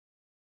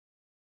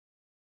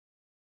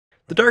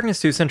The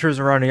Darkness 2 centers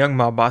around a young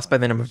mob boss by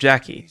the name of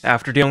Jackie.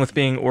 After dealing with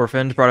being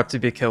orphaned, brought up to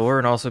be a killer,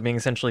 and also being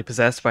essentially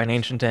possessed by an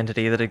ancient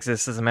entity that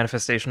exists as a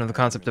manifestation of the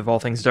concept of all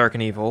things dark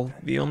and evil,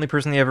 the only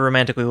person he ever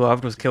romantically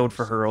loved was killed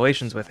for her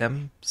relations with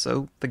him,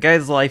 so the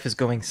guy's life is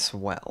going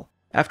swell.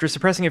 After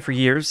suppressing it for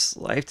years,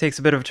 life takes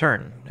a bit of a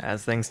turn,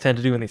 as things tend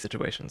to do in these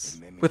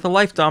situations. With a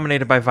life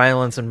dominated by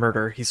violence and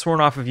murder, he's sworn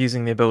off of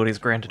using the abilities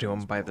granted to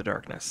him by the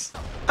Darkness.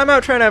 I'm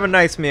out trying to have a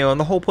nice meal, and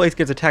the whole place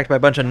gets attacked by a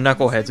bunch of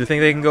knuckleheads who think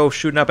they can go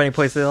shooting up any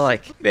place they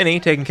like. Vinny,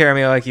 taking care of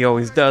me like he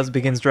always does,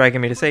 begins dragging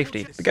me to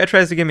safety. The guy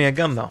tries to give me a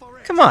gun though.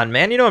 Come on,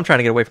 man, you know I'm trying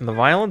to get away from the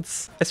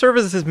violence. I serve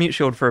as his mute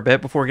shield for a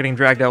bit before getting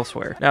dragged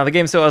elsewhere. Now, the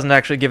game still hasn't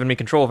actually given me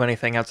control of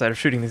anything outside of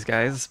shooting these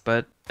guys,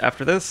 but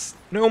after this,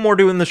 no more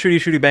doing the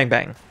shooty bang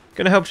bang.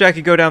 Gonna help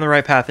Jackie go down the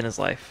right path in his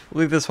life.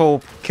 Leave this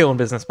whole killing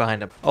business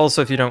behind him.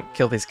 Also, if you don't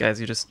kill these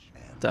guys, you just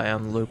die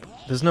on the loop.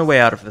 There's no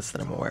way out of this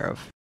that I'm aware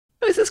of.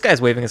 At least this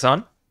guy's waving us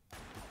on.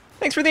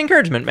 Thanks for the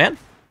encouragement, man.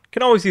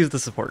 Can always use the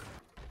support.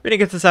 Vinny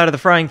gets us out of the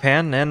frying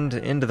pan and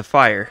into the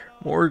fire.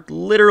 More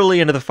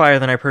literally into the fire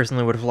than I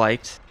personally would have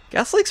liked.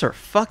 Gas leaks are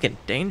fucking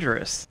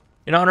dangerous.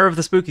 In honor of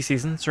the spooky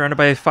season, surrounded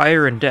by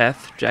fire and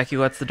death, Jackie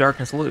lets the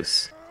Darkness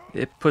loose.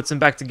 It puts him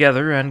back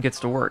together and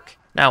gets to work.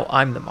 Now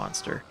I'm the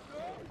monster.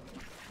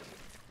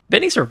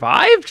 Vinny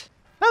survived?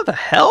 How the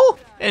hell?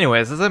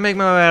 Anyways, as I make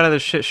my way out of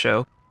this shit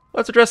show,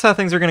 let's address how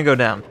things are gonna go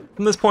down.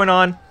 From this point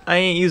on, I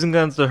ain't using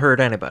guns to hurt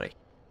anybody.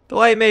 The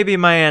light may be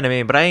my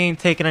enemy, but I ain't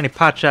taking any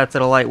pot shots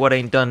at a light what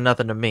ain't done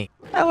nothing to me.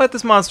 I let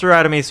this monster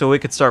out of me so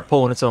it could start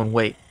pulling its own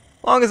weight.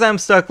 Long as I'm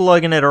stuck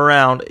lugging it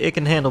around, it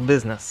can handle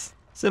business.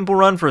 Simple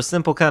run for a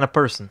simple kind of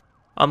person.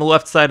 On the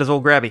left side is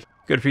old Grabby,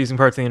 good for using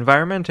parts of the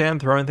environment and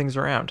throwing things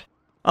around.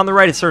 On the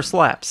right is Sir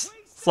Slaps.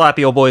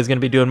 Slappy old boy is going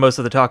to be doing most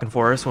of the talking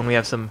for us when we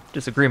have some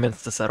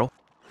disagreements to settle.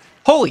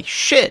 Holy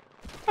shit!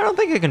 I don't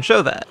think I can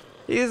show that.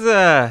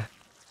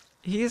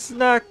 He's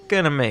not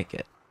gonna make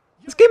it.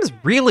 This game is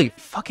really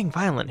fucking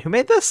violent. Who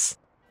made this?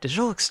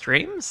 Digital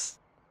Extremes?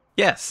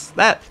 Yes,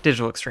 that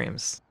Digital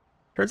Extremes.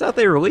 Turns out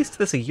they released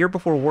this a year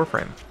before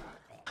Warframe.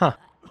 Huh.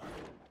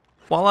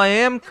 While I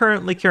am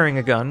currently carrying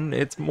a gun,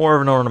 it's more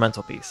of an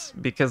ornamental piece,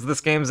 because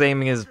this game's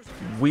aiming is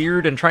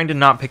weird and trying to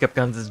not pick up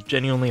guns is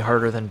genuinely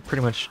harder than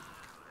pretty much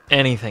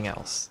anything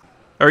else.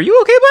 Are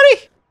you okay,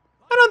 buddy?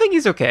 I don't think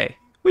he's okay.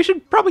 We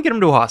should probably get him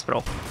to a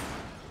hospital.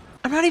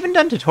 I'm not even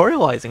done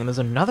tutorializing and there's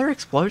another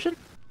explosion?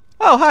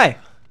 Oh, hi.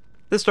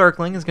 This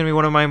Darkling is going to be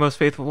one of my most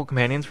faithful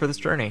companions for this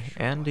journey,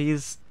 and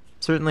he's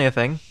certainly a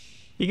thing.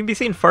 He can be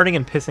seen farting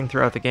and pissing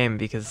throughout the game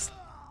because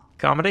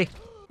comedy.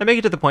 I make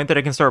it to the point that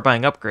I can start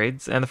buying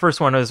upgrades, and the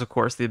first one is, of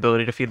course, the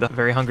ability to feed the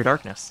very hungry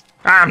Darkness.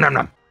 Nom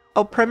nom.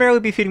 I'll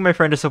primarily be feeding my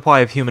friend a supply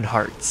of human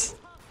hearts.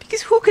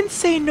 Because who can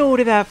say no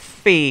to that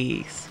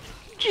face?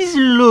 Just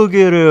look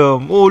at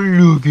him. Oh,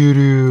 look at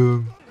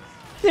him.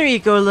 There you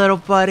go, little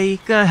buddy.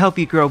 Gonna help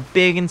you grow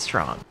big and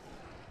strong.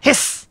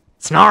 Hiss!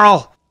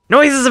 Snarl!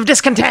 Noises of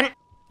discontent!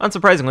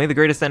 Unsurprisingly, the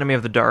greatest enemy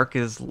of the dark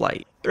is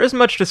light. There isn't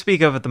much to speak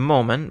of at the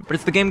moment, but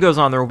as the game goes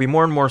on, there will be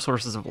more and more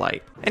sources of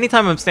light.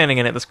 Anytime I'm standing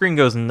in it, the screen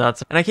goes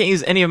nuts, and I can't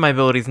use any of my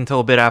abilities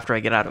until a bit after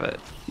I get out of it.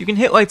 You can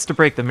hit lights to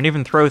break them and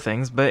even throw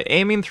things, but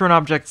aiming through an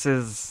object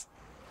is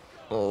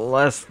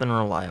less than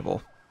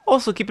reliable.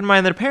 Also, keep in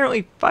mind that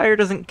apparently fire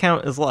doesn't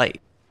count as light.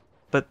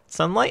 But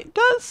sunlight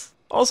does?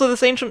 Also,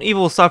 this ancient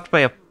evil is stopped by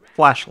a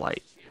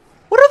flashlight.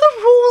 What are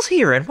the rules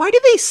here, and why do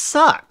they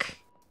suck?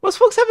 Most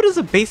folks have it as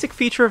a basic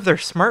feature of their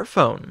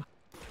smartphone.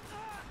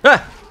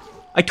 Ah!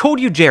 I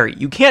told you, Jerry,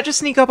 you can't just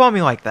sneak up on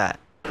me like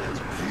that.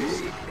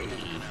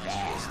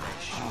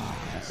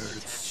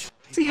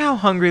 See how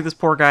hungry this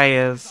poor guy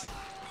is?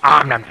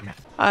 Nom, nom, nom.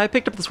 I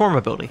picked up the swarm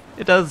ability.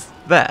 It does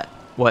that.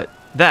 What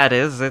that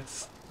is,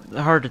 it's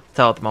hard to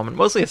tell at the moment.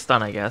 Mostly a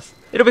stun, I guess.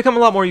 It'll become a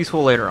lot more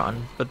useful later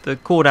on, but the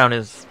cooldown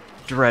is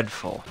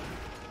dreadful.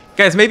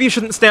 Guys, maybe you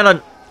shouldn't stand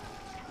on...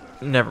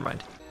 Never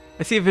mind.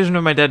 I see a vision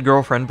of my dead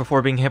girlfriend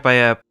before being hit by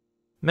a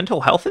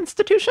mental health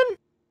institution?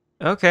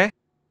 Okay.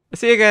 I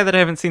see a guy that I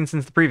haven't seen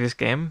since the previous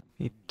game.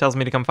 He tells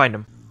me to come find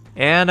him.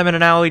 And I'm in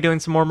an alley doing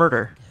some more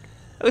murder.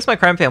 At least my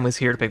crime family's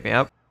here to pick me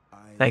up.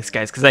 Thanks,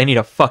 guys, because I need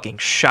a fucking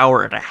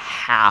shower and a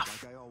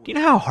half. Do you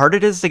know how hard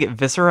it is to get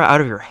viscera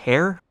out of your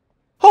hair?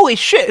 Holy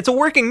shit, it's a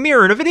working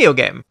mirror in a video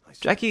game!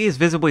 Jackie is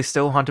visibly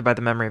still haunted by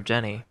the memory of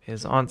Jenny.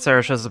 His Aunt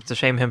Sarah shows up to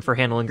shame him for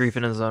handling grief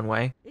in his own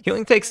way.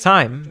 Healing takes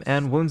time,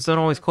 and wounds don't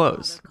always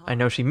close. I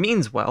know she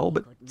means well,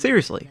 but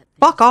seriously,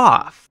 fuck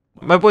off!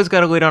 My boys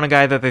got a lead on a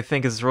guy that they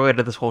think is related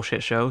to this whole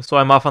shit show, so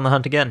I'm off on the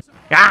hunt again.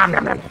 I'm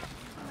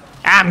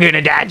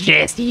gonna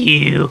digest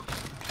you!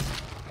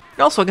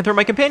 And also, I can throw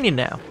my companion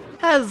now.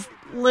 Has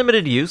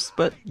limited use,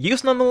 but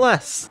use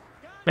nonetheless.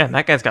 Man,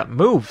 that guy's got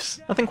moves.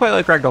 Nothing quite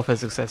like ragdoll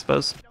physics, I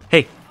suppose.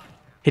 Hey,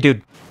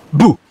 dude.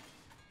 Boo!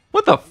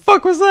 What the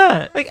fuck was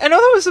that? Like, I know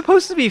that was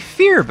supposed to be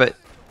fear, but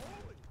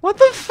what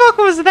the fuck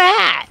was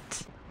that?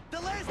 The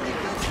last thing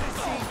you're gonna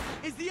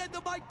see is the end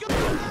of my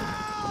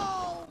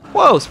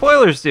Whoa,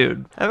 spoilers,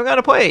 dude. I haven't got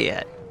to play it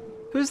yet.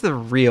 Who's the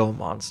real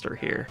monster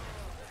here?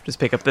 Just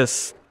pick up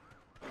this.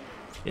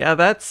 Yeah,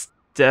 that's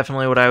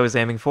definitely what I was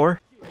aiming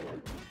for.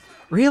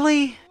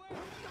 Really?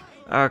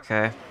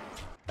 Okay.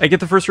 I get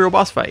the first real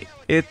boss fight.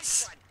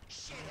 It's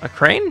a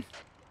crane?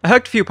 I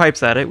hucked a few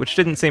pipes at it, which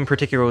didn't seem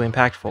particularly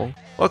impactful.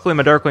 Luckily,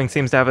 my Darkwing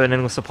seems to have an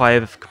endless supply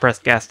of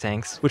compressed gas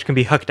tanks, which can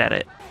be hucked at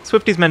it.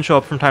 Swifty's men show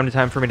up from time to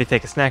time for me to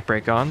take a snack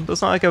break on, though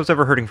it's not like I was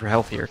ever hurting for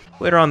health here.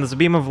 Later on, there's a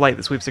beam of light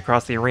that sweeps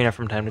across the arena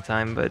from time to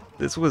time, but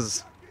this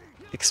was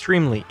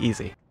extremely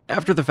easy.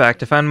 After the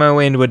fact, I found my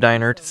way into a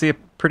diner to see a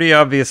pretty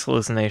obvious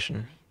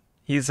hallucination.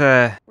 He's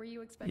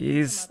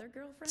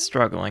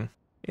struggling.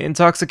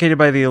 Intoxicated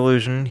by the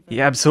illusion, he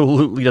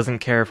absolutely doesn't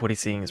care if what he's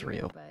seeing is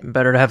real.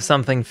 Better to have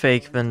something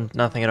fake than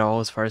nothing at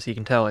all, as far as he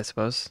can tell, I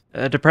suppose.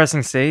 A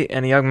depressing state,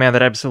 and a young man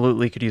that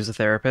absolutely could use a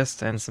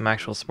therapist and some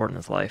actual support in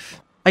his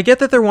life. I get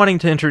that they're wanting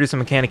to introduce a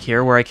mechanic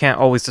here where I can't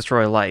always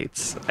destroy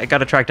lights. I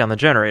gotta track down the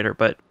generator,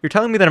 but you're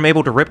telling me that I'm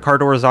able to rip car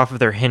doors off of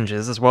their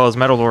hinges, as well as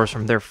metal doors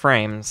from their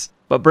frames,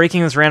 but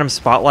breaking this random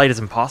spotlight is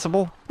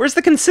impossible? Where's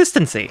the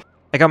consistency?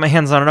 I got my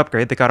hands on an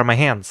upgrade that got on my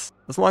hands.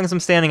 As long as I'm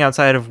standing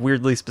outside of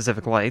weirdly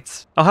specific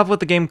lights, I'll have what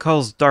the game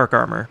calls dark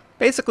armor.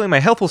 Basically, my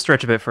health will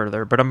stretch a bit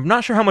further, but I'm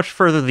not sure how much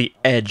further the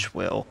edge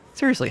will.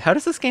 Seriously, how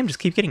does this game just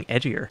keep getting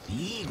edgier?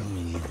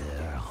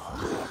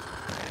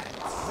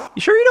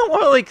 You sure you don't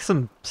want, like,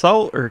 some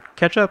salt or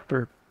ketchup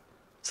or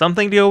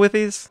something to go with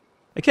these?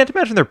 I can't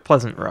imagine they're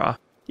pleasant raw.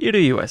 You do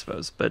you, I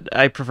suppose, but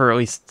I prefer at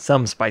least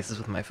some spices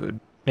with my food.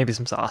 Maybe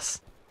some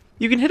sauce.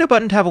 You can hit a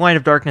button to have a line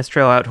of darkness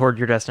trail out toward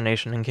your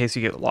destination in case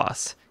you get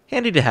lost.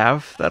 Handy to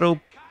have, that'll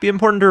be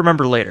important to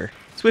remember later.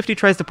 Swifty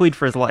tries to plead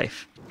for his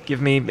life.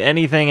 Give me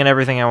anything and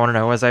everything I want to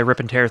know as I rip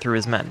and tear through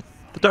his men.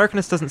 The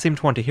darkness doesn't seem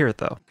to want to hear it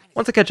though.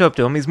 Once I catch up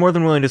to him, he's more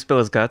than willing to spill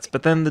his guts,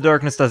 but then the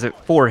darkness does it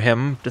for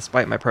him,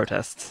 despite my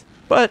protests.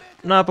 But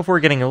not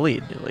before getting a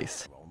lead, at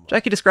least.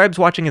 Jackie describes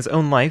watching his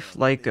own life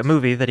like a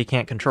movie that he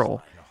can't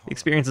control. The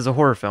experience is a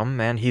horror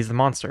film, and he's the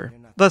monster.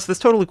 Thus, this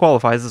totally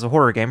qualifies as a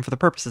horror game for the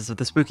purposes of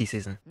the spooky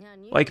season.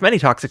 Like many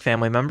toxic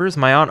family members,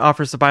 my aunt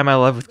offers to buy my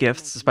love with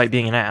gifts despite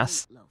being an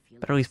ass.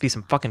 Better at least be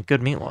some fucking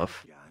good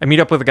meatloaf. I meet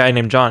up with a guy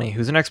named Johnny,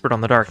 who's an expert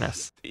on the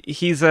darkness.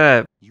 He's,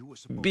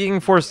 being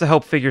forced to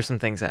help figure some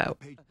things out.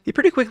 He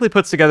pretty quickly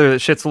puts together that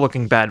shit's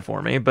looking bad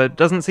for me, but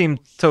doesn't seem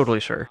totally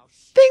sure.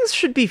 Things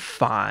should be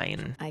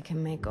fine. I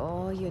can make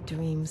all your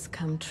dreams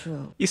come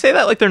true. You say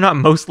that like they're not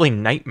mostly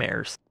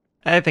nightmares.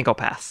 I think I'll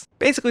pass.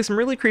 Basically, some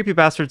really creepy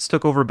bastards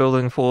took over a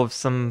building full of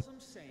some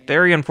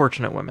very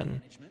unfortunate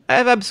women. I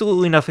have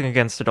absolutely nothing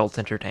against adult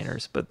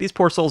entertainers, but these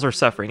poor souls are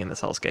suffering in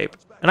this hellscape,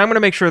 and I'm gonna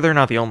make sure they're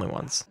not the only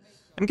ones.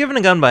 I'm given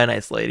a gun by a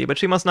nice lady, but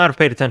she must not have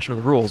paid attention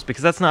to the rules,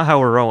 because that's not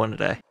how we're rolling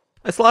today.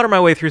 I slaughter my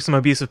way through some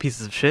abusive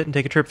pieces of shit and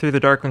take a trip through the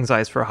Darkwing's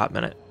eyes for a hot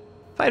minute.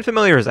 Find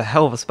familiar is a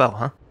hell of a spell,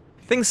 huh?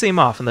 Things seem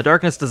off, and the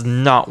darkness does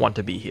not want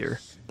to be here.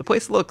 The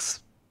place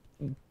looks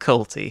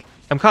culty.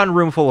 I'm caught in a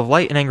room full of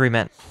light and angry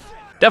men.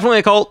 Definitely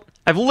a cult.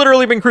 I've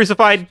literally been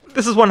crucified.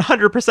 This is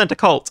 100% a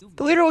cult.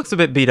 The leader looks a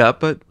bit beat up,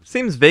 but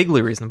seems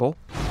vaguely reasonable.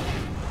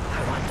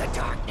 I want the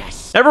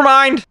darkness. Never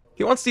mind!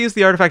 He wants to use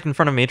the artifact in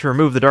front of me to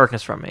remove the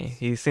darkness from me.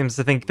 He seems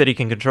to think that he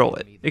can control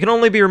it. It can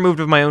only be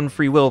removed of my own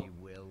free will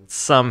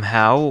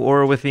somehow,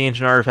 or with the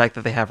ancient artifact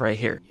that they have right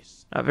here.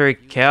 Not very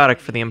chaotic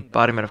for the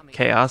embodiment of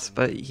chaos,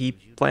 but he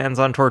plans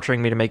on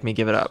torturing me to make me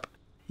give it up.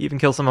 He even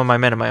kills some of my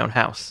men in my own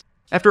house.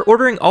 After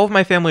ordering all of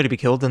my family to be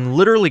killed and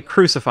literally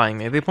crucifying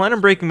me, they plan on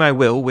breaking my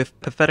will with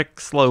pathetic,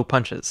 slow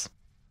punches.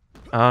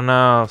 Oh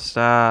no,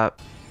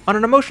 stop. On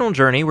an emotional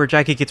journey where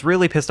Jackie gets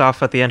really pissed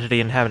off at the entity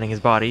inhabiting his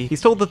body,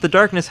 he's told that the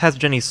darkness has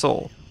Jenny's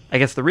soul. I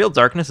guess the real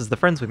darkness is the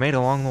friends we made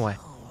along the way.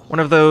 One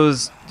of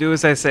those, do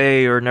as I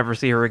say or never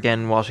see her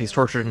again while she's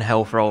tortured in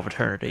hell for all of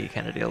eternity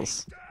kind of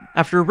deals.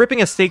 After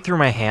ripping a stake through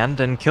my hand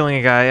and killing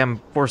a guy, I'm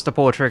forced to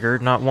pull a trigger,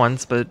 not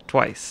once, but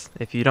twice.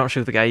 If you don't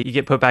shoot the guy, you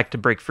get put back to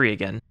break free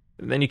again.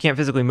 Then you can't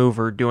physically move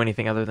or do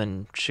anything other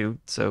than shoot,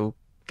 so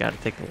gotta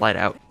take the light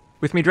out.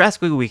 With me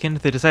drastically weakened,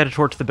 they decide to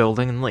torch the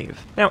building and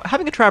leave. Now,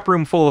 having a trap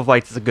room full of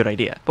lights is a good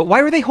idea, but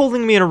why were they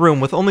holding me in a room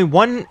with only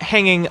one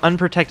hanging,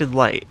 unprotected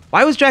light?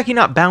 Why was Jackie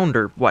not bound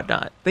or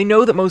whatnot? They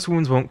know that most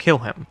wounds won't kill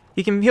him.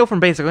 He can heal from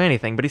basically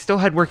anything, but he still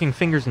had working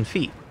fingers and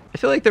feet. I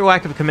feel like their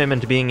lack of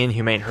commitment to being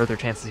inhumane hurt their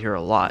chances here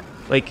a lot.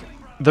 Like,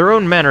 their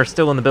own men are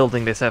still in the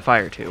building they set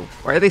fire to.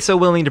 Why are they so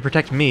willing to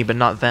protect me, but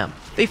not them?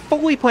 They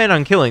fully plan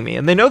on killing me,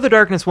 and they know the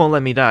darkness won't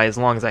let me die as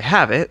long as I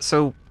have it,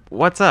 so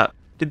what's up?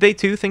 Did they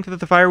too think that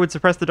the fire would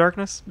suppress the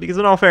darkness? Because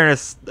in all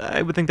fairness,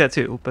 I would think that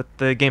too, but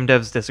the game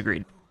devs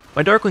disagreed.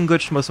 My Darkling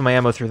glitched most of my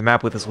ammo through the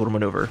map with this little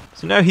maneuver,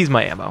 so now he's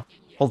my ammo.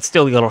 Hold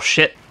still, you little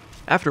shit!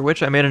 After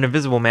which, I made an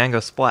invisible man go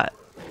splat.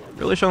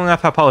 Really showing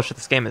off how polished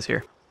this game is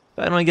here.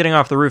 Finally getting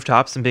off the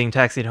rooftops and being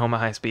taxied home at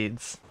high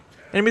speeds.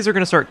 Enemies are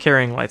going to start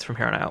carrying lights from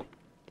here on out.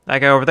 That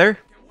guy over there?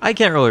 I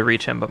can't really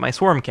reach him, but my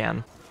swarm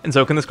can. And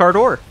so can this car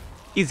door.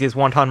 Easy as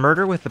wanton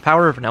murder with the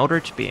power of an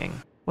eldritch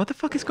being. What the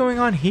fuck is going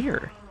on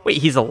here?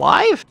 Wait, he's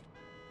alive?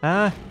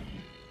 Well,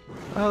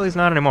 he's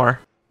not anymore.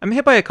 I'm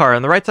hit by a car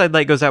and the right side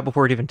light goes out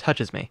before it even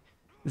touches me.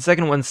 The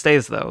second one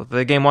stays though.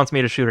 The game wants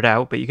me to shoot it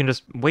out, but you can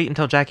just wait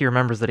until Jackie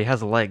remembers that he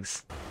has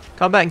legs.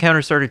 Combat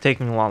encounters started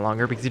taking a lot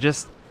longer because he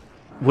just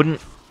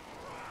wouldn't...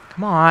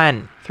 Come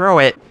on, throw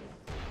it.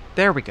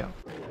 There we go.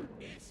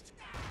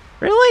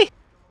 Really?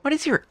 What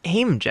is your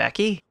aim,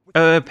 Jackie?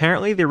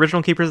 Apparently the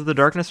original Keepers of the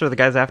Darkness are the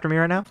guys after me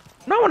right now.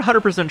 I'm not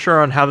 100%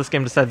 sure on how this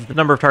game decides the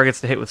number of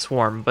targets to hit with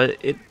Swarm, but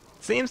it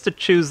seems to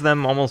choose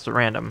them almost at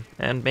random,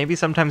 and maybe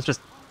sometimes just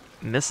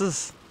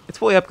misses. It's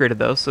fully upgraded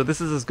though, so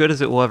this is as good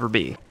as it will ever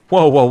be.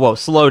 Whoa, whoa, whoa,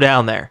 slow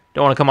down there.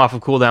 Don't want to come off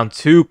of cooldown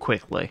too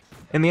quickly.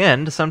 In the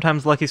end,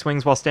 sometimes lucky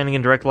swings while standing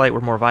in direct light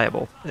were more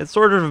viable. It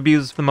sort of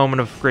abused the moment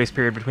of grace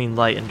period between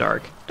light and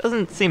dark.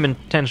 Doesn't seem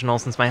intentional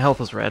since my health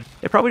was red.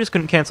 It probably just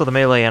couldn't cancel the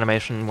melee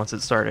animation once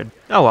it started.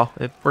 Oh well,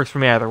 it works for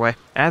me either way.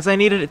 As I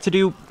needed it to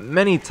do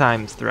many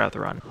times throughout the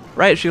run.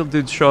 Riot Shield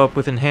dudes show up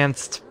with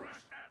enhanced...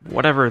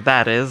 whatever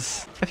that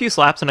is. A few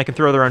slaps and I can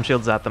throw their own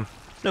shields at them.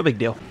 No big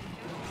deal.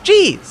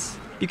 Jeez!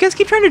 You guys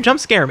keep trying to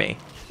jump scare me.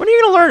 When are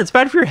you gonna learn? It's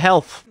bad for your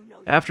health.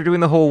 After doing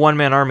the whole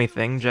one-man army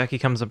thing, Jackie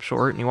comes up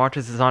short and he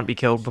watches his aunt be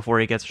killed before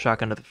he gets a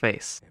shotgun to the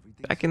face.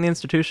 Back in the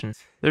institution,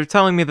 they're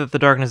telling me that the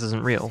darkness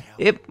isn't real.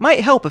 It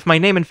might help if my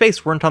name and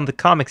face weren't on the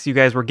comics you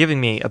guys were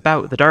giving me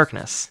about the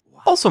darkness.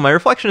 Also, my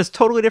reflection is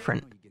totally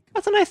different.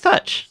 That's a nice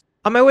touch.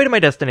 On my way to my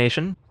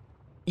destination...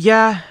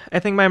 yeah, I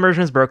think my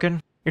immersion is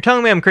broken. You're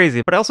telling me I'm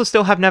crazy, but I also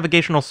still have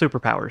navigational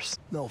superpowers.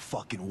 No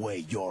fucking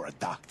way you're a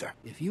doctor.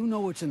 If you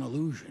know it's an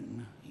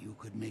illusion, you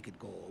could make it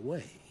go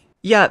away.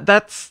 Yeah,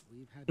 that's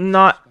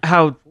not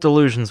how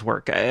delusions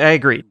work. I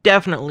agree.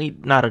 Definitely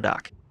not a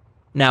doc.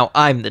 Now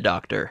I'm the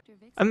doctor.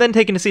 I'm then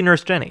taken to see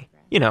Nurse Jenny.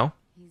 You know,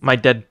 my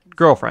dead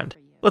girlfriend.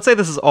 Let's say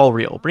this is all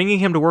real. Bringing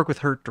him to work with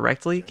her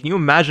directly, can you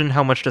imagine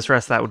how much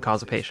distress that would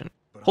cause a patient?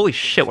 Holy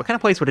shit, what kind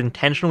of place would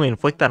intentionally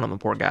inflict that on the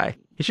poor guy?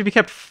 He should be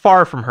kept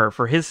far from her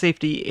for his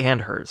safety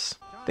and hers.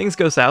 Things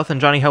go south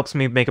and Johnny helps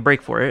me make a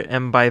break for it,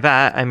 and by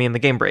that, I mean the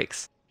game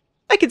breaks.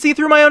 I can see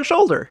through my own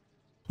shoulder!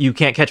 You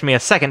can't catch me a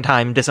second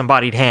time,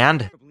 disembodied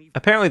hand!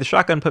 Apparently the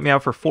shotgun put me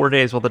out for 4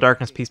 days while the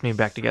darkness pieced me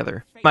back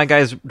together. My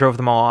guys drove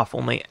them all off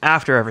only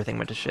after everything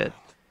went to shit.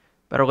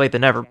 Better late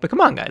than never, but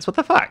come on guys, what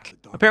the fuck?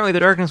 Apparently the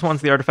darkness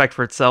wants the artifact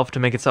for itself to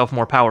make itself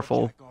more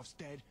powerful.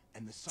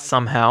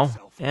 Somehow.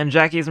 And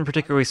Jackie isn't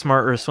particularly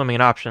smart or swimming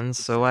at options,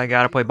 so I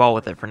gotta play ball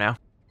with it for now.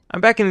 I'm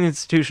back in the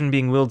institution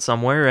being wheeled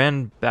somewhere,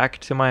 and back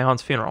to my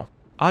aunt's funeral.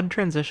 Odd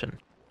transition.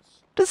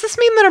 Does this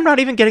mean that I'm not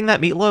even getting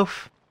that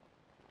meatloaf?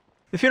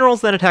 The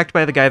funeral's then attacked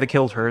by the guy that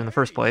killed her in the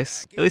first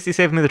place. At least he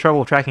saved me the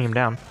trouble of tracking him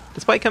down.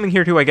 Despite coming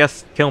here to, I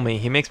guess, kill me,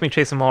 he makes me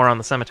chase him all around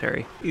the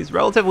cemetery. He's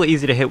relatively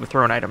easy to hit with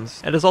thrown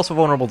items, and is also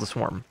vulnerable to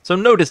swarm, so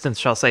no distance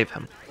shall save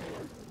him.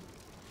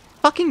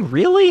 Fucking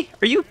really?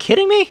 Are you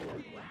kidding me?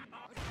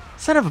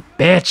 Son of a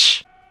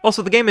bitch!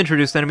 Also, the game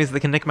introduced enemies that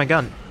can nick my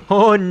gun.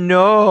 Oh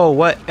no,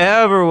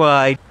 whatever,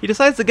 why? He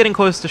decides that getting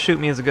close to shoot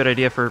me is a good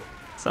idea for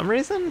some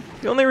reason?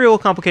 The only real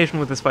complication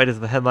with this fight is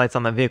the headlights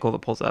on the vehicle that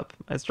pulls up.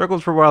 I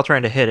struggled for a while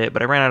trying to hit it,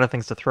 but I ran out of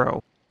things to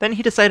throw. Then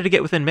he decided to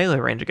get within melee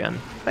range again.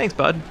 Thanks,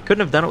 bud. Couldn't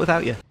have done it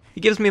without you.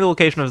 He gives me the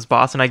location of his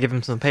boss, and I give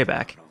him some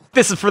payback.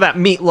 This is for that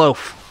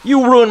meatloaf!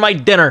 You ruined my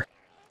dinner!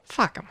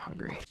 Fuck, I'm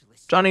hungry.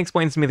 Johnny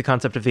explains to me the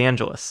concept of the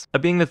Angelus, a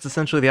being that's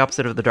essentially the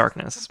opposite of the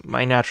darkness,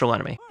 my natural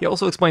enemy. He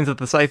also explains that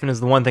the siphon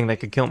is the one thing that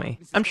could kill me.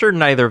 I'm sure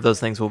neither of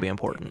those things will be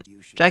important.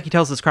 Jackie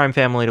tells his crime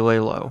family to lay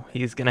low.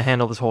 He's gonna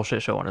handle this whole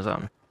shit show on his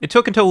own. It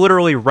took until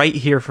literally right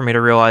here for me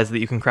to realize that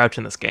you can crouch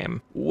in this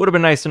game. Would have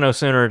been nice to know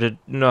sooner to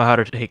know how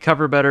to take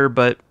cover better,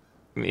 but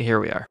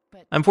here we are.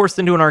 I'm forced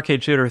into an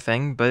arcade shooter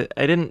thing, but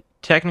I didn't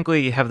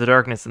technically have the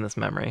darkness in this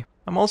memory.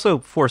 I'm also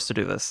forced to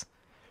do this.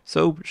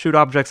 So shoot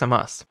objects I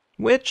must.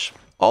 Which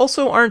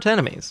also aren't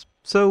enemies,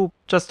 so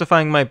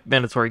justifying my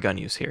mandatory gun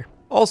use here.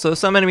 Also,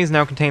 some enemies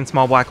now contain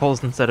small black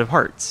holes instead of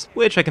hearts,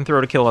 which I can throw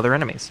to kill other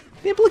enemies.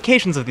 The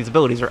implications of these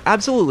abilities are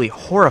absolutely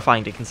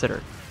horrifying to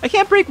consider. I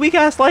can't break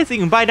weak-ass lights that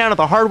you can buy down at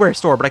the hardware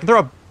store, but I can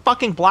throw a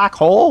fucking black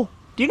hole?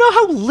 Do you know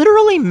how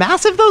literally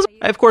massive those are?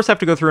 I of course have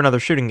to go through another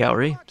shooting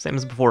gallery, same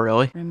as before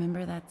really.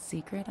 Remember that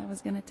secret I was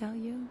gonna tell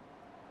you?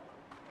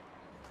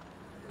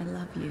 I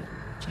love you,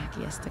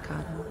 Jackie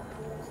Estacado.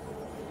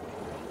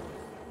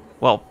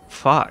 Well,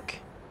 fuck.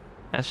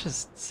 That's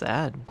just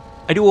sad.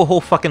 I do a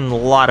whole fucking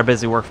lot of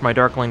busy work for my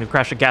Darkling to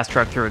crash a gas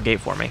truck through a gate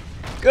for me.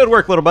 Good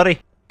work, little buddy.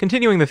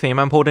 Continuing the theme,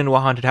 I'm pulled into a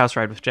haunted house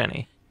ride with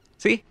Jenny.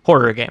 See?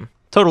 Horror game.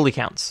 Totally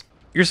counts.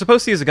 You're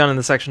supposed to use a gun in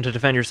this section to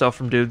defend yourself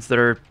from dudes that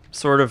are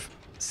sort of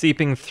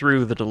seeping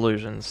through the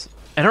delusions.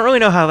 I don't really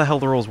know how the hell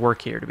the rules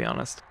work here, to be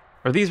honest.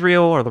 Are these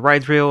real? Are the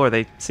rides real? Are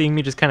they seeing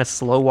me just kind of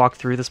slow walk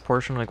through this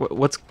portion? Like,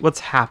 what's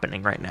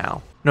happening right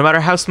now? No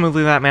matter how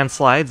smoothly that man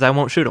slides, I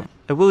won't shoot him.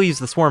 I will use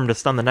the swarm to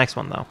stun the next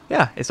one, though.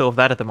 Yeah, I still have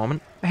that at the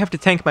moment. I have to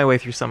tank my way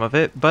through some of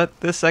it, but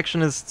this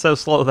section is so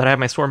slow that I have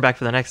my swarm back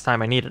for the next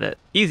time I needed it.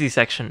 Easy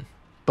section,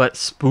 but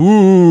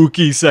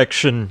spooky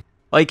section.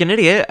 Like an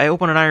idiot, I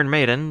open an Iron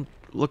Maiden,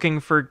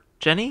 looking for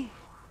Jenny,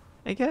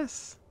 I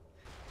guess?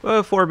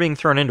 Before being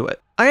thrown into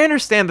it. I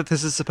understand that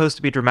this is supposed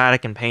to be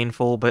dramatic and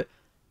painful, but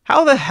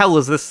how the hell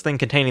is this thing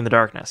containing the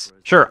darkness?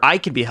 Sure, I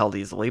could be held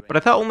easily, but I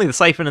thought only the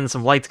siphon and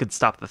some lights could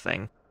stop the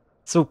thing.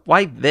 So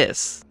why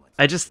this?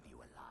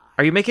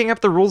 Are you making up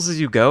the rules as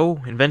you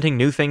go? Inventing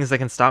new things that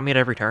can stop me at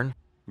every turn?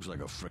 Looks like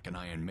a frickin'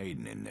 Iron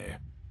Maiden in there.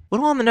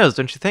 Little on the nose,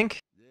 don't you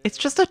think? It's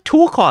just a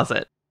tool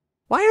closet.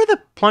 Why are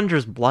the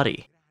plungers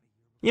bloody?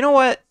 You know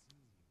what?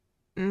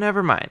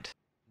 Never mind.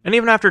 And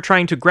even after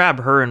trying to grab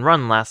her and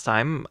run last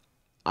time,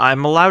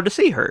 I'm allowed to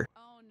see her.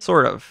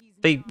 Sort of.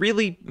 They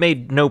really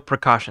made no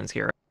precautions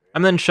here.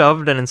 I'm then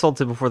shoved and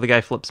insulted before the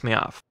guy flips me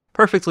off.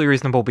 Perfectly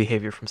reasonable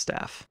behavior from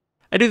staff.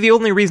 I do the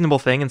only reasonable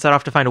thing and set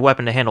off to find a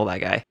weapon to handle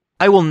that guy.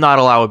 I will not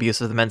allow abuse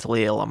of the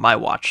mentally ill on my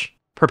watch.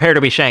 Prepare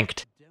to be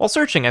shanked. While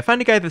searching, I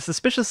find a guy that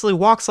suspiciously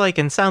walks like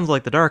and sounds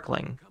like the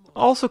Darkling.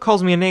 Also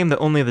calls me a name that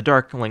only the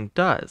Darkling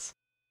does.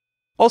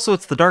 Also,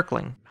 it's the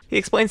Darkling. He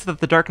explains that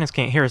the darkness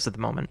can't hear us at the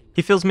moment.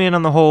 He fills me in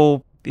on the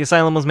whole, the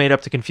asylum was made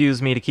up to confuse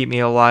me to keep me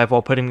alive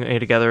while putting me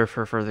together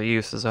for further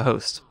use as a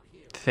host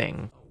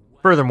thing.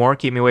 Furthermore,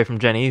 keep me away from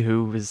Jenny,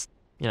 who is,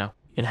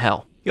 in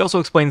hell. He also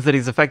explains that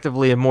he's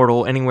effectively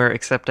immortal anywhere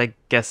except, I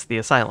guess, the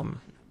asylum.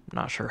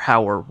 Not sure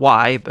how or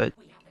why, but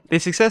they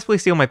successfully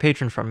steal my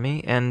patron from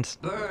me, and...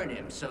 Burn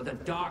him so the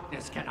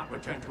darkness cannot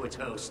return to its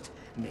host.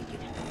 Make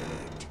it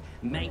hurt.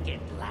 Make it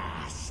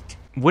last.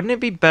 Wouldn't it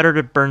be better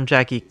to burn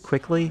Jackie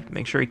quickly?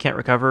 Make sure he can't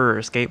recover or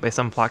escape by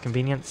some plot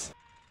convenience?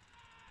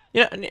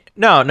 No.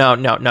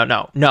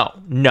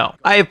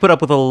 I have put up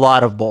with a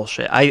lot of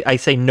bullshit. I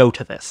say no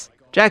to this.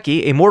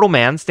 Jackie, a mortal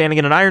man standing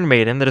in an Iron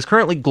Maiden that is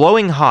currently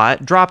glowing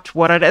hot, dropped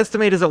what I'd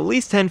estimate is at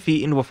least 10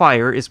 feet into a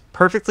fire, is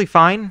perfectly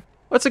fine.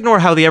 Let's ignore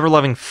how the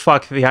ever-loving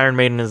fuck the Iron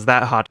Maiden is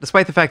that hot,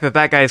 despite the fact that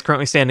that guy is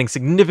currently standing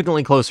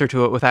significantly closer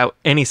to it without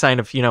any sign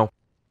of,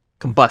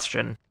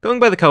 combustion. Going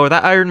by the color,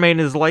 that Iron Maiden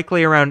is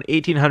likely around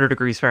 1800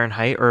 degrees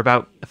Fahrenheit, or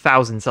about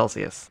 1000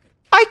 Celsius.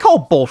 I call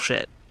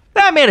bullshit.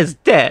 That man is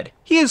dead.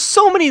 He is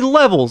so many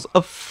levels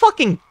of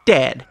fucking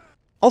dead.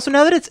 Also,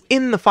 now that it's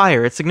in the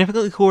fire, it's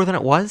significantly cooler than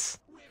it was?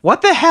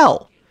 What the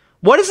hell?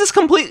 What is this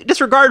complete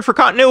disregard for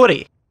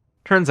continuity?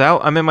 Turns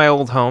out, I'm in my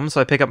old home,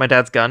 so I pick up my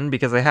dad's gun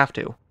because I have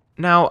to.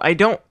 Now, I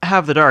don't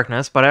have the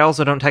darkness, but I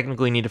also don't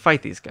technically need to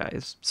fight these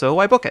guys, so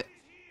I book it.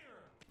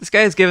 This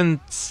guy has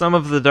given some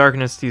of the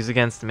darkness to use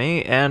against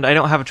me, and I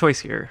don't have a choice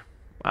here.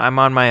 I'm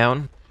on my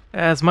own.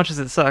 As much as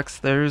it sucks,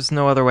 there's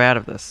no other way out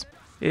of this.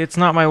 It's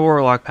not my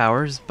warlock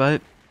powers,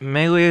 but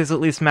melee is at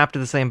least mapped to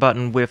the same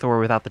button with or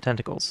without the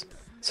tentacles.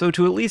 So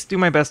to at least do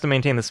my best to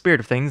maintain the spirit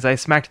of things, I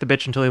smacked the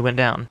bitch until he went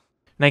down.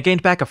 And I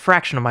gained back a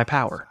fraction of my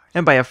power.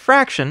 And by a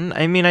fraction,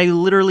 I mean I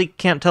literally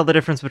can't tell the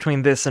difference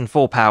between this and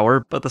full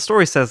power, but the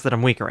story says that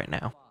I'm weaker right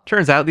now.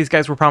 Turns out, these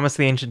guys were promised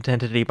the ancient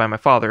entity by my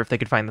father if they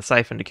could find the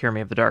siphon to cure me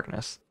of the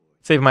darkness.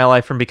 Save my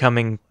life from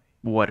becoming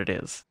what it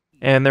is.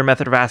 And their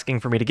method of asking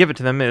for me to give it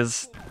to them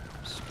is...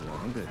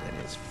 Stronger than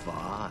his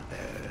father.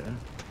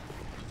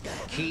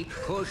 Keep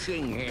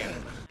pushing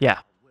him. Yeah.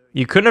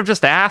 You couldn't have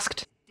just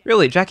asked?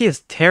 Really, Jackie has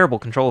terrible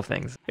control of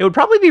things. It would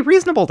probably be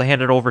reasonable to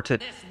hand it over to...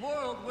 This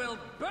world will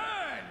burn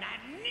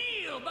and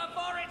kneel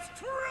before its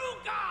true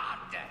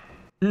god.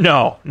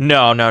 No.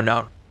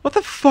 What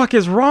the fuck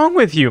is wrong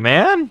with you,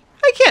 man?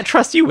 I can't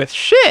trust you with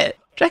shit.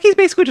 Jackie's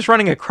basically just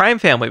running a crime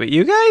family, but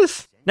you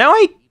guys? Now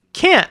I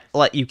can't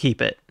let you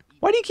keep it.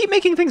 Why do you keep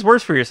making things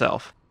worse for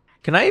yourself?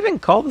 Can I even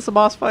call this a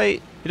boss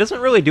fight? He doesn't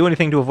really do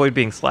anything to avoid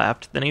being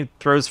slapped, then he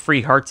throws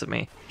free hearts at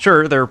me.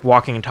 Sure, they're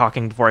walking and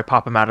talking before I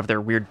pop them out of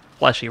their weird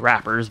fleshy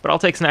wrappers, but I'll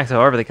take snacks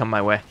however they come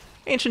my way.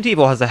 Ancient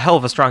Evil has a hell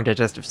of a strong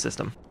digestive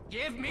system.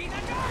 Give me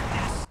the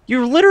darkness.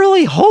 You're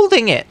literally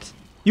holding it!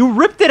 You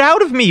ripped it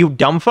out of me, you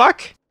dumb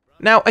fuck!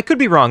 Now, I could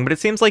be wrong, but it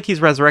seems like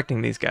he's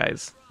resurrecting these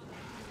guys.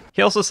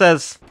 He also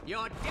says...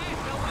 Your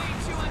death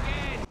awaits you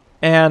again.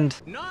 And...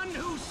 None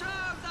who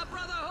serve the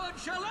Brotherhood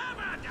shall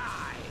ever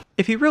die.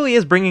 if he really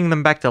is bringing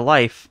them back to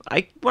life,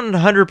 I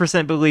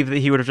 100% believe that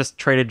he would have just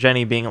traded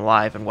Jenny being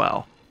alive and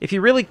well. If he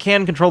really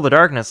can control the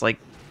darkness, like,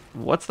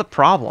 what's the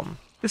problem?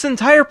 This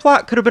entire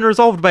plot could have been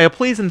resolved by a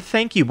please and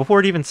thank you before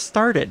it even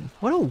started.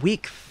 What a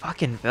weak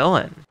fucking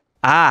villain.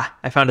 Ah,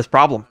 I found his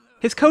problem.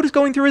 His code is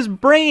going through his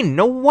brain.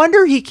 No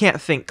wonder he can't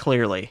think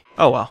clearly.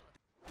 Oh well.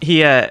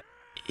 He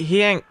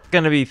ain't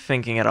gonna be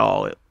thinking at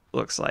all, it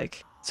looks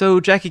like. So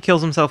Jackie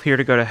kills himself here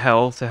to go to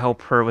hell to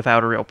help her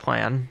without a real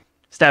plan.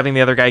 Stabbing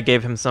the other guy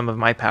gave him some of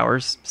my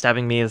powers.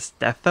 Stabbing me is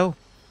death, though?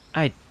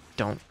 I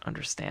don't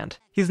understand.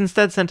 He's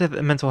instead sent to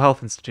a mental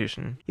health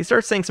institution. He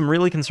starts saying some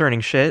really concerning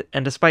shit,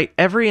 and despite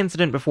every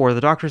incident before, the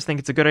doctors think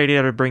it's a good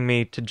idea to bring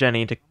me to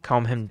Jenny to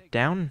calm him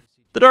down.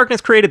 The darkness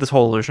created this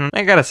whole illusion.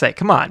 I gotta say,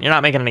 come on, you're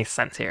not making any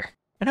sense here.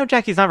 I know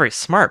Jackie's not very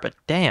smart, but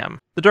damn.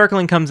 The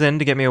Darkling comes in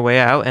to get me a way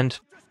out, and,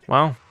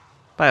 well,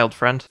 bye, old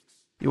friend.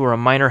 You were a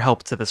minor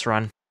help to this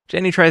run.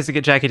 Jenny tries to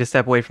get Jackie to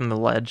step away from the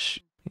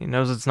ledge. He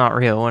knows it's not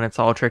real, and it's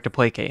all a trick to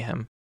placate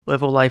him.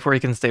 Live a life where he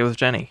can stay with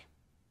Jenny.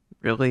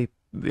 Really,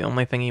 the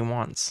only thing he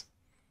wants.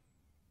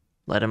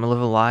 Let him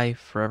live a life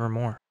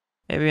forevermore.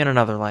 Maybe in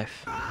another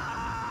life.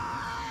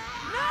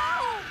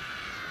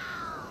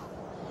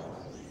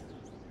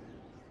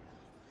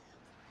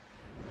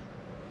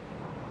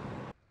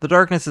 The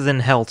darkness is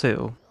in hell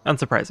too.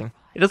 Unsurprising.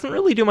 It doesn't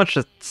really do much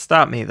to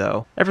stop me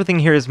though. Everything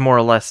here is more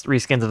or less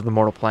reskins of the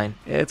mortal plane.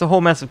 It's a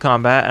whole mess of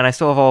combat, and I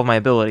still have all of my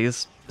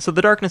abilities, so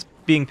the darkness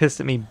being pissed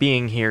at me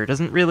being here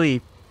doesn't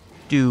really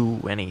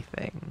do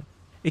anything.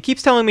 It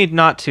keeps telling me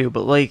not to,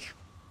 but like,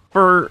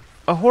 for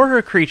A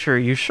horror creature,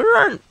 you sure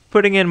aren't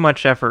putting in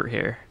much effort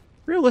here.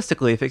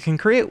 Realistically, if it can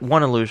create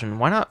one illusion,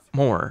 why not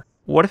more?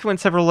 What if it went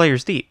several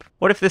layers deep?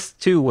 What if this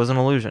too was an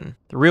illusion?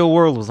 The real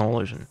world was an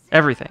illusion.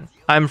 Everything.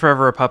 I'm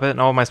forever a puppet,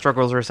 and all my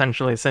struggles are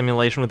essentially a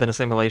simulation within a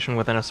simulation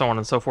within a so on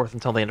and so forth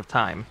until the end of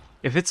time.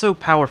 If it's so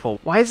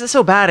powerful, why is it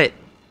so bad at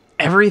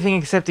everything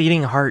except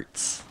eating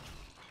hearts?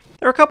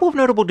 There are a couple of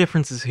notable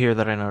differences here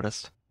that I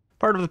noticed.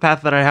 Part of the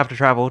path that I have to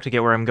travel to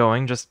get where I'm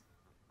going just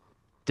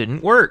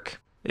didn't work.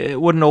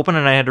 It wouldn't open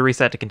and I had to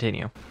reset to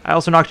continue. I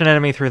also knocked an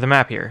enemy through the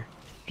map here.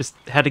 Just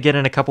had to get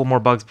in a couple more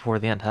bugs before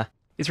the end, huh?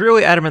 He's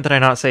really adamant that I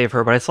not save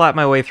her, but I slap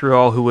my way through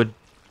all who would,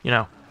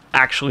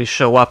 actually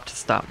show up to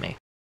stop me.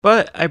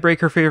 But I break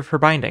her free of her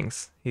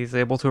bindings. He's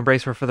able to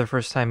embrace her for the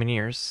first time in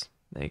years.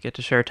 They get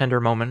to share a tender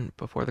moment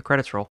before the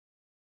credits roll.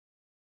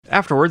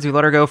 Afterwards, you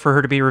let her go for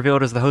her to be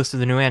revealed as the host of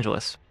the New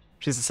Angeles.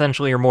 She's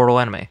essentially your mortal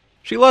enemy.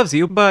 She loves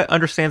you, but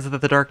understands that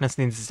the darkness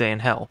needs to stay in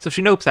hell, so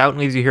she nopes out and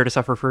leaves you here to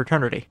suffer for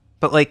eternity.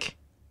 But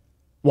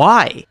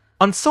why?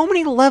 On so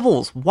many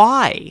levels,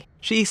 why?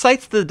 She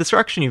cites the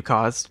destruction you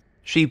caused.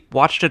 She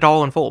watched it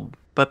all unfold,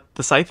 but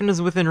the siphon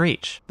is within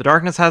reach. The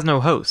darkness has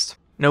no host.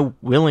 No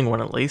willing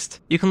one, at least.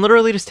 You can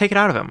literally just take it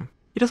out of him.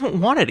 He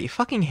doesn't want it, he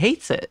fucking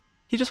hates it.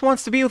 He just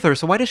wants to be with her,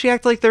 so why does she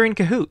act like they're in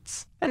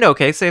cahoots? And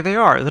okay, say they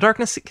are. The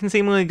darkness can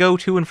seemingly go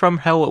to and from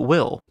hell at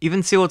will.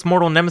 Even seal its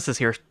mortal nemesis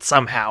here,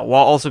 somehow,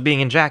 while also being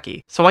in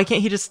Jackie. So why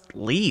can't he just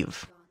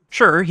leave?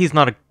 Sure, he's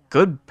not a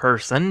good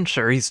person.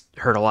 Sure, he's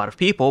hurt a lot of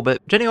people,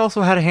 but Jenny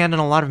also had a hand in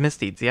a lot of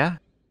misdeeds, yeah?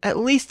 At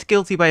least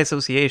guilty by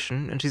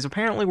association, and she's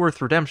apparently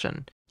worth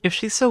redemption. If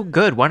she's so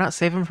good, why not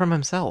save him from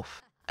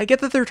himself? I get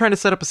that they're trying to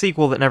set up a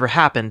sequel that never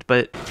happened,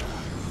 but...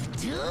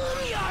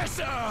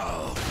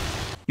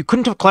 You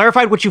couldn't have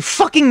clarified what you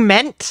fucking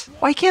meant?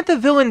 Why can't the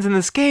villains in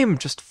this game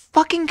just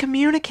fucking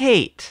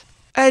communicate?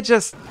 I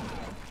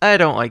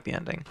don't like the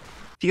ending.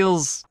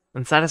 Feels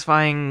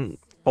unsatisfying,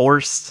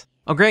 forced.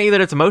 I'll grant you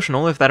that it's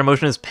emotional if that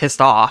emotion is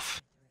pissed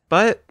off.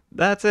 But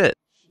that's it.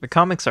 The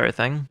comics are a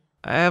thing.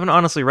 I haven't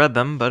honestly read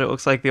them, but it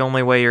looks like the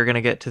only way you're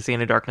gonna get to see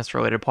any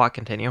darkness-related plot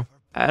continue.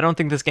 I don't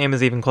think this game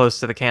is even close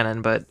to the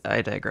canon, but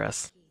I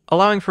digress.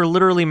 Allowing for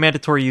literally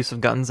mandatory use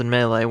of guns and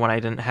melee when I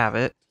didn't have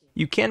it,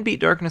 you can beat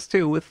Darkness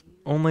 2 with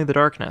only the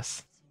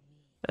darkness.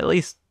 At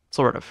least,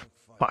 sort of.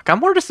 Fuck, I'm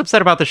more just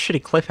upset about this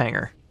shitty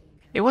cliffhanger.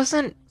 It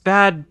wasn't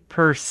bad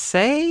per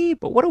se,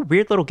 but what a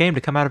weird little game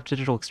to come out of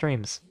Digital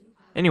Extremes.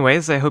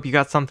 Anyways, I hope you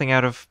got something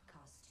out of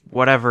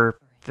whatever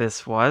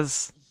this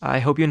was. I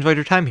hope you enjoyed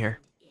your time here.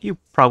 You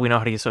probably know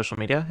how to use social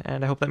media,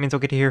 and I hope that means I'll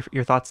get to hear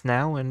your thoughts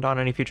now and on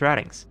any future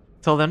outings.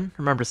 Till then,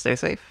 remember to stay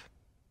safe,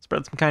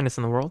 spread some kindness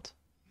in the world.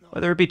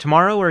 Whether it be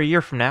tomorrow or a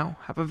year from now,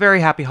 have a very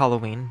happy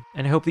Halloween,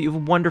 and I hope that you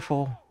have a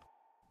wonderful,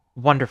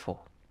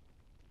 wonderful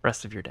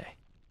rest of your day.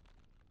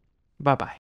 Bye-bye.